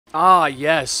Ah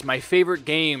yes, my favorite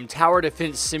game, Tower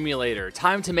Defense Simulator.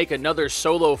 Time to make another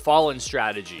solo fallen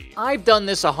strategy. I've done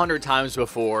this 100 times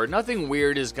before, nothing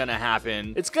weird is gonna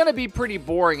happen. It's gonna be pretty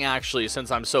boring actually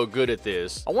since I'm so good at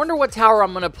this. I wonder what tower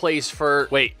I'm gonna place for...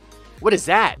 Wait, what is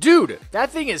that? Dude,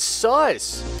 that thing is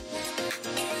sus.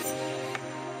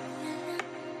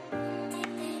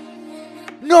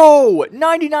 No!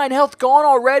 99 health gone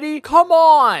already? Come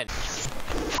on!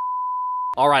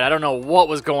 Alright, I don't know what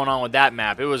was going on with that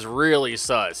map. It was really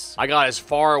sus. I got as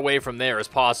far away from there as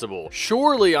possible.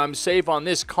 Surely I'm safe on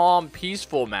this calm,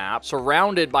 peaceful map,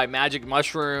 surrounded by magic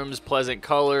mushrooms, pleasant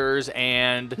colors,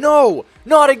 and... No!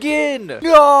 Not again!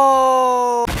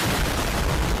 No!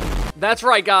 That's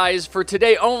right, guys. For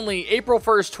today only, April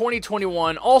 1st,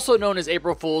 2021, also known as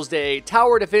April Fool's Day,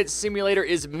 Tower Defense Simulator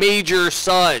is major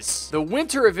sus. The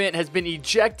winter event has been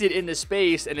ejected into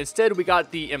space, and instead we got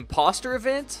the imposter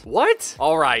event? What?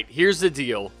 Alright, here's the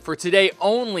deal. For today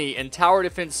only in Tower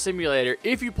Defense Simulator,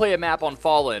 if you play a map on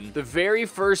Fallen, the very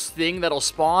first thing that'll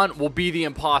spawn will be the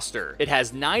imposter. It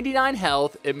has 99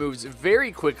 health, it moves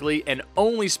very quickly, and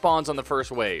only spawns on the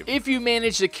first wave. If you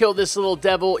manage to kill this little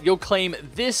devil, you'll claim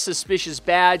this suspicious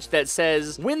badge that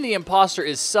says, when the imposter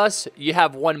is sus, you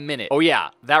have 1 minute. Oh yeah,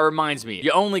 that reminds me,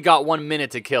 you only got 1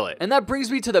 minute to kill it. And that brings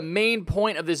me to the main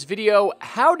point of this video.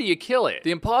 How do you kill it?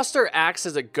 The imposter acts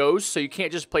as a ghost, so you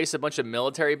can't just place a bunch of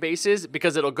military bases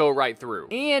because it'll go right through.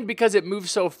 And because it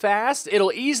moves so fast,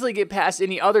 it'll easily get past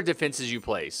any other defenses you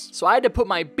place. So I had to put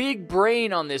my big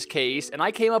brain on this case, and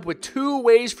I came up with 2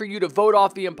 ways for you to vote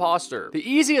off the imposter. The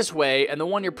easiest way, and the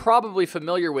one you're probably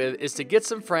familiar with, is to get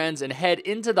some friends and head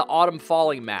into the Autumn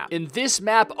Falling map. In this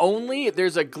map only,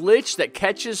 there's a glitch that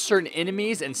catches certain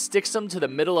enemies and sticks them to the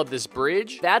middle of this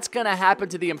bridge. That's gonna happen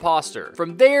to the imposter.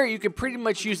 From there, you can pretty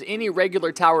much use any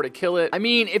regular tower to kill it. I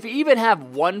mean, if you even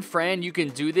have 1 friend, you can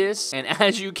do this. And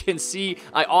as you can see,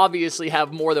 I obviously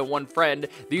have more than 1 friend.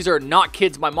 These are not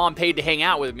kids my mom paid to hang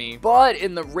out with me. But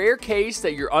in the rare case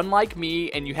that you're unlike me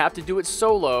and you have to do it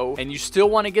solo and you still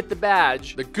want to get the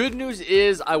badge, the good news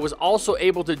is I was also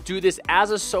able to do this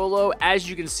as a solo, as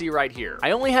you can see right here.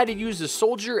 I only had to use the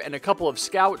soldier and a couple of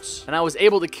scouts, and I was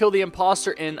able to kill the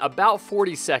imposter in about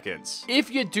 40 seconds.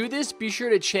 If you do this, be sure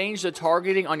to change the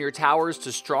targeting on your towers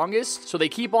to strongest, so they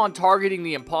keep on targeting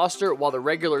the imposter while the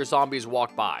regular zombies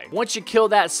walk by. Once you kill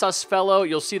that sus fellow,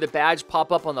 you'll see the badge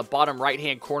pop up on the bottom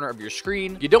right-hand corner of your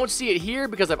screen. You don't see it here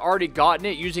because I've already gotten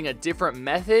it using a different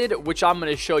method, which I'm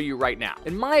going to show you right now.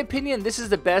 In my opinion, this is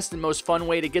the best and most fun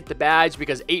way to get the badge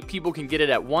because 8 people can get it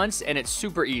at once, and it's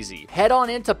super easy. Head on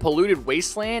into Polluted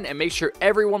Wasteland and make sure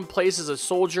everyone places a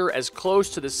soldier as close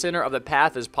to the center of the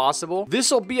path as possible. This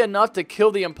will be enough to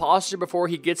kill the imposter before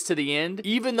he gets to the end,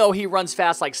 even though he runs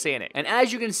fast like Sonic. And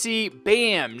as you can see,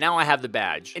 bam, now I have the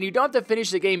badge. And you don't have to finish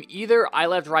the game either. I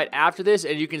left right after this,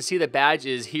 and you can see the badge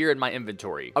is here in my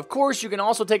inventory. Of course, you can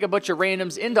also take a bunch of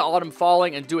randoms into Autumn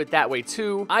Falling and do it that way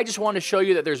too. I just want to show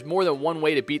you that there's more than 1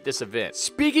 way to beat this event.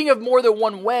 Speaking of more than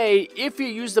 1 way, if you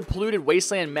use the Polluted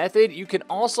Wasteland method, you can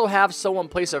also have someone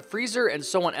place a freezer and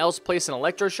someone else place an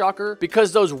electroshocker,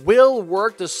 because those will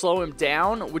work to slow him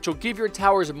down, which will give your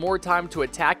towers more time to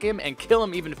attack him and kill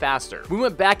him even faster. We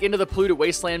went back into the Polluted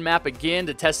Wasteland map again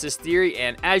to test this theory,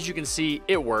 and as you can see,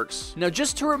 it works. Now,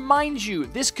 just to remind you,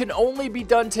 this can only be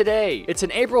done today. It's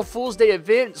an April Fool's Day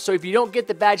event, so if you don't get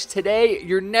the badge today,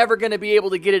 you're never going to be able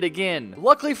to get it again.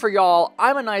 Luckily for y'all,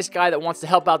 I'm a nice guy that wants to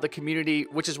help out the community,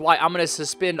 which is why I'm going to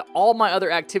suspend all my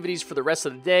other activities for the rest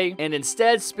of the day, and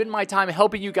instead spend my time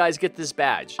helping you guys get this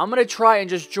badge. I'm going to try and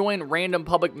just join random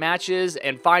public matches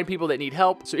and find people that need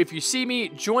help. So if you see me,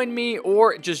 join me,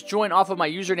 or just join off of my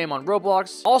username on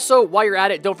Roblox. Also, while you're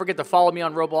at it, don't forget to follow me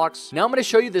on Roblox. Now I'm going to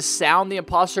show you the sound the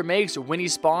imposter makes when he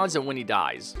spawns and when he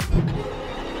dies.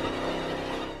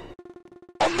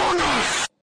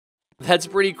 That's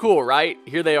pretty cool, right?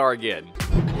 Here they are again.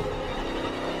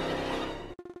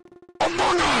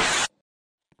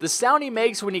 The sound he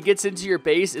makes when he gets into your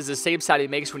base is the same sound he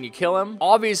makes when you kill him.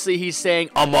 Obviously, he's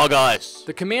saying, "Among Us."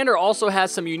 The commander also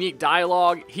has some unique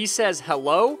dialogue. He says,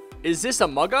 "Hello? Is this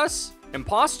Among Us?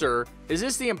 Imposter? Is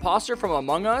this the imposter from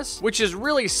Among Us?" Which is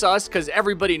really sus because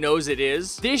everybody knows it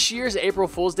is. This year's April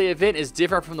Fool's Day event is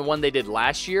different from the one they did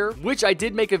last year, which I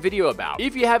did make a video about.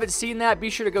 If you haven't seen that, be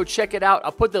sure to go check it out.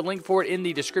 I'll put the link for it in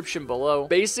the description below.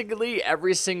 Basically,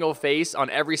 every single face on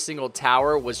every single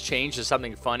tower was changed to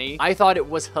something funny. I thought it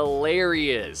was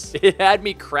hilarious. It had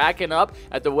me cracking up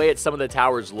at the way some of the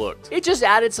towers looked. It just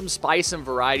added some spice and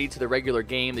variety to the regular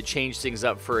game that changed things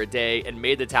up for a day and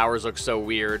made the towers look so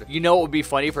weird. You know what would be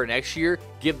funny for next year? year,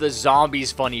 give the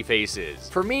zombies funny faces.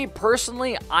 For me,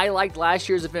 personally, I liked last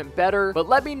year's event better, but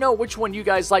let me know which one you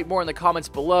guys like more in the comments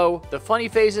below, the funny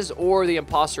faces or the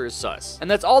imposter is sus. And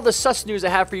that's all the sus news I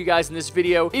have for you guys in this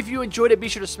video. If you enjoyed it, be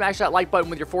sure to smash that like button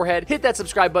with your forehead, hit that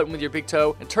subscribe button with your big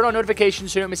toe, and turn on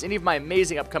notifications so you don't miss any of my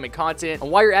amazing upcoming content.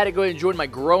 And while you're at it, go ahead and join my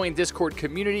growing Discord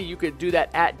community. You could do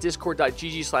that at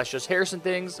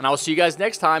discord.gg/JustHarrisonThings. And I will see you guys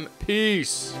next time.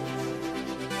 Peace.